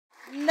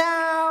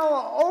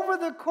Now, over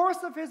the course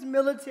of his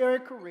military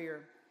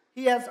career,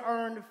 he has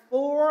earned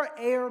 4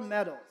 air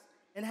medals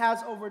and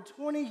has over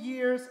 20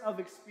 years of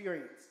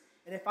experience.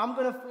 And if I'm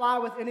going to fly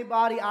with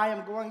anybody, I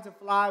am going to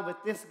fly with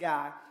this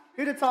guy.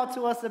 Here to talk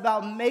to us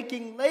about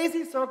making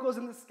lazy circles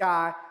in the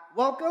sky,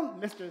 welcome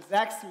Mr.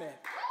 Zach Smith.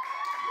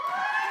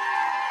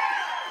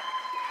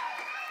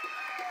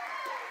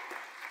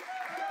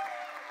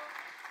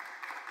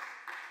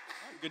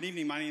 Good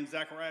evening, my name is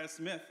Zechariah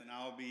Smith, and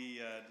I'll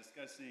be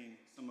discussing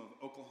some of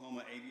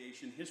Oklahoma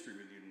aviation history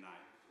with you tonight.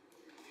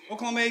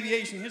 Oklahoma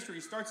aviation history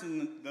starts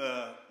in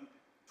the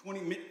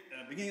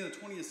beginning of the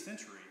 20th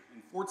century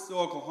in Fort Sill,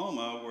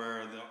 Oklahoma,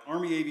 where the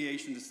Army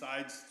Aviation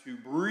decides to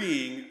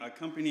bring a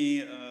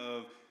company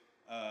of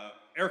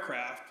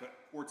aircraft to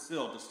Fort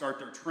Sill to start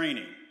their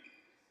training.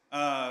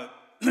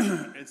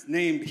 It's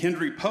named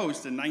Henry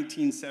Post in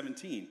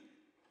 1917,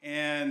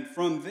 and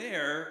from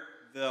there,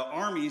 the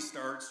Army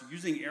starts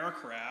using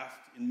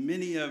aircraft in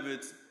many of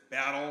its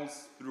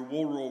battles through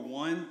World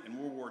War I and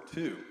World War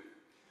II.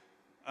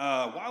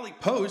 Wiley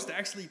Post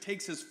actually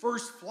takes his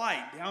first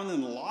flight down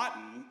in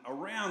Lawton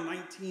around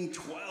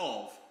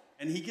 1912,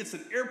 and he gets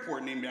an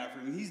airport named after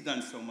him. He's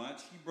done so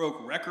much. He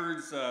broke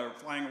records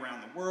flying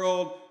around the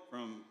world,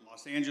 from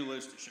Los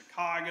Angeles to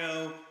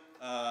Chicago,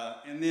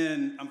 and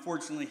then,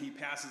 unfortunately, he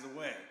passes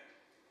away.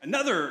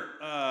 Another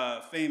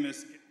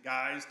famous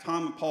guys,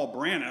 Tom and Paul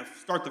Braniff,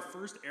 start the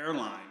first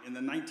airline in the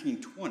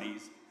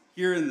 1920s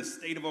here in the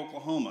state of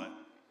Oklahoma,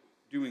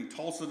 doing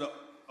Tulsa to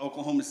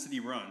Oklahoma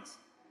City runs.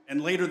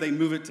 And later they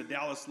move it to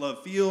Dallas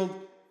Love Field,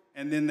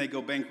 and then they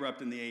go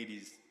bankrupt in the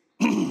 80s.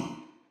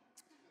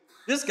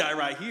 This guy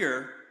right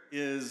here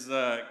is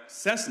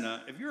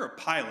Cessna. If you're a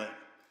pilot,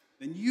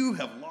 then you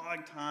have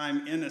logged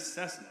time in a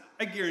Cessna.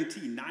 I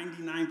guarantee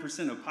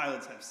 99% of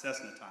pilots have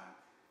Cessna time.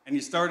 And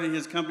he started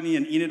his company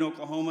in Enid,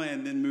 Oklahoma,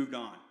 and then moved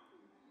on.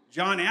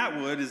 John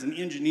Atwood is an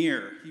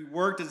engineer. He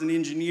worked as an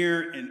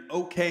engineer in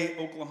OK,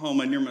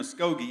 Oklahoma, near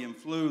Muskogee, and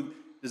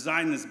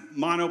designed this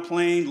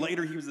monoplane.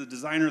 Later, he was the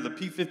designer of the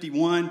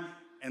P-51,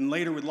 and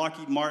later with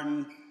Lockheed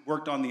Martin,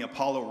 worked on the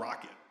Apollo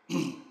rocket.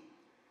 The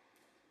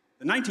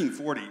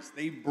 1940s,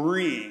 they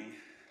bring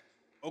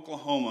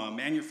Oklahoma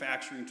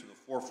manufacturing to the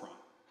forefront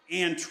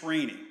and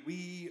training.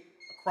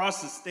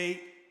 Across the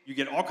state, you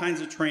get all kinds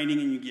of training,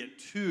 and you get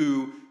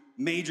 2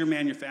 major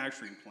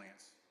manufacturing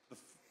plants.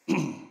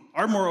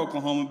 Ardmore,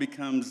 Oklahoma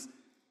becomes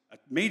a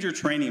major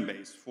training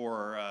base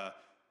for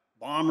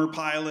bomber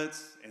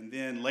pilots, and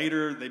then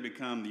later they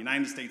become the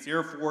United States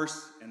Air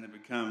Force, and it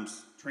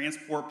becomes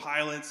transport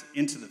pilots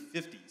into the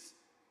 50s.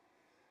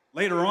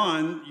 Later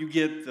on, you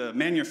get the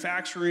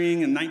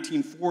manufacturing in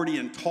 1940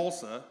 in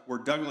Tulsa, where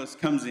Douglas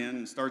comes in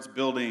and starts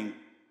building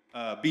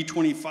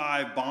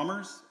B-25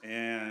 bombers,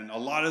 and a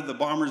lot of the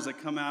bombers that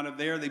come out of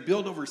there, they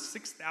build over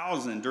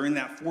 6,000 during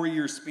that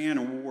 4-year span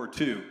of World War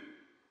II.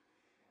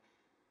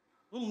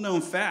 Little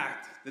known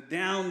fact that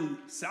down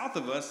south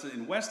of us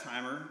in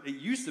Westheimer, it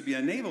used to be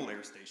a naval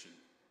air station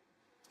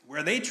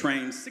where they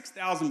trained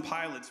 6,000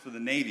 pilots for the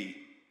Navy,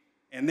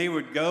 and they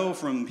would go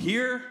from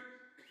here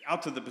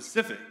out to the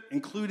Pacific,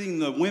 including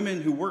the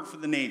women who worked for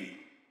the Navy.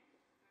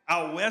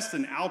 Out west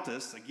in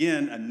Altus,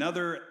 again,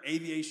 another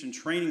aviation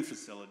training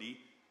facility,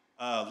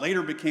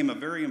 later became a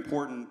very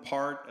important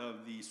part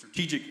of the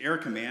Strategic Air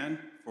Command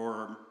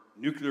for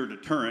nuclear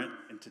deterrent,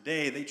 and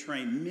today they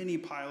train many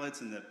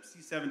pilots in the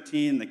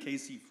C-17 and the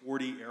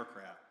KC-40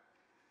 aircraft.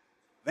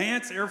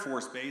 Vance Air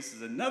Force Base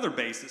is another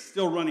base that's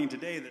still running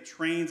today that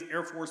trains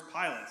Air Force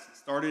pilots. It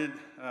started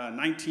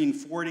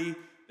 1940.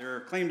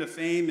 Their claim to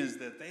fame is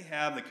that they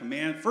have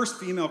the first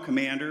female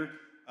commander,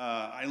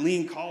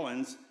 Eileen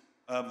Collins,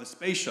 of the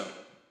Space Shuttle.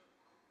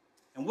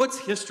 And what's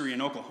history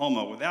in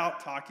Oklahoma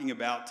without talking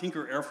about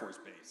Tinker Air Force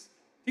Base?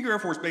 Tinker Air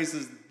Force Base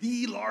is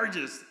the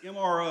largest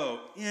MRO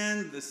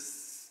in the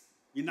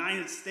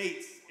United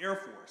States Air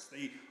Force.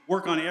 They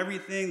work on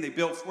everything. They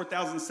built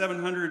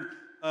 4,700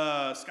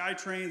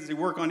 Skytrains. They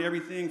work on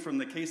everything from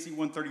the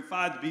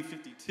KC-135, the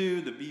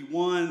B-52, the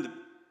B-1,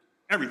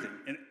 everything.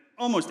 And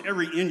almost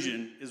every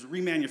engine is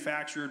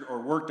remanufactured or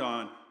worked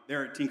on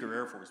there at Tinker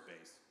Air Force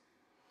Base.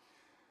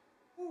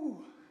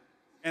 Whew.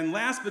 And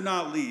last but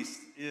not least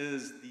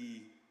is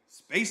the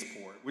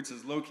spaceport, which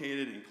is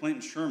located in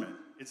Clinton Sherman.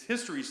 Its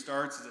history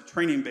starts as a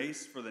training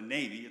base for the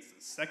Navy. It's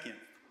the second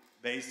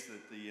base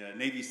that the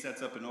Navy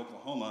sets up in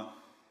Oklahoma.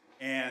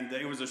 And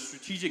it was a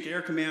Strategic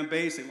Air Command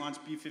base. They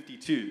launched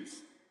B-52s.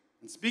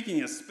 And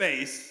speaking of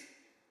space,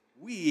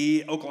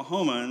 we,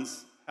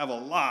 Oklahomans, have a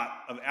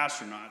lot of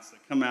astronauts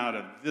that come out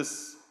of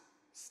this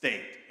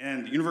state,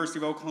 and the University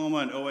of Oklahoma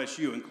and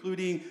OSU,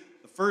 including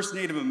the first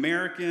Native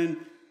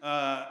American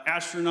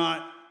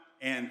astronaut,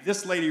 and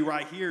this lady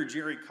right here,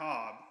 Jerry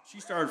Cobb. She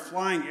started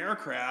flying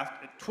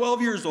aircraft at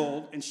 12 years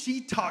old, and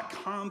she taught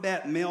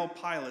combat male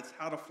pilots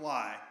how to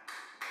fly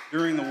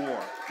during the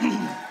war.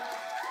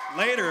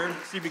 Later,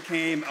 she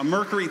became a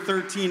Mercury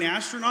 13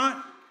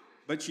 astronaut,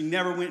 but she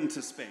never went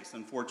into space,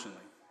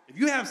 unfortunately. If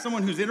you have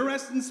someone who's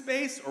interested in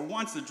space or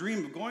wants to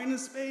dream of going into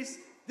space,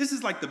 This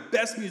is like the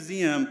best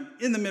museum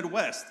in the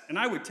Midwest, and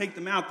I would take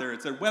them out there.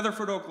 It's at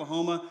Weatherford,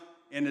 Oklahoma,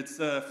 and it's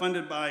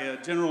funded by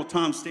General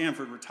Tom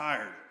Stanford,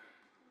 retired.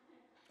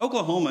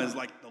 Oklahoma is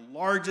like the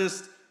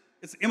largest,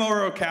 it's the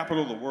MRO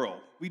capital of the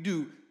world. We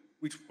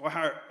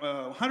hire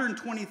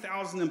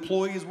 120,000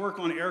 employees work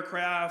on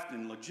aircraft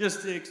and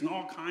logistics and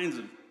all kinds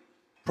of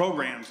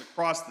programs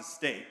across the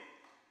state.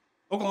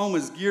 Oklahoma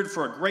is geared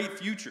for a great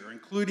future,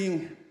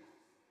 including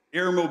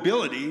air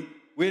mobility,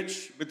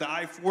 which with the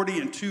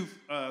I-40 and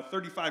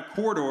 235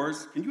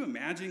 corridors, can you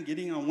imagine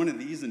getting on one of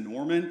these in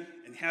Norman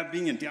and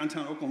being in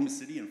downtown Oklahoma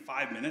City in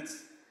 5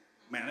 minutes?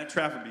 Man, that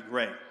traffic would be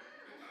great.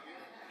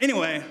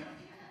 Anyway,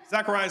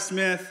 Zechariah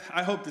Smith,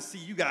 I hope to see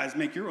you guys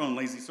make your own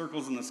lazy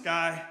circles in the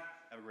sky.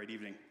 Have a great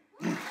evening.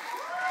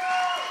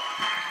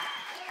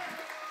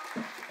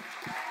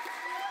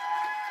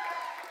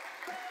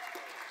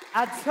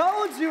 I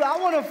told you I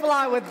want to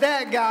fly with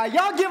that guy.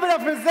 Y'all give it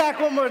up for Zach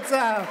one more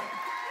time.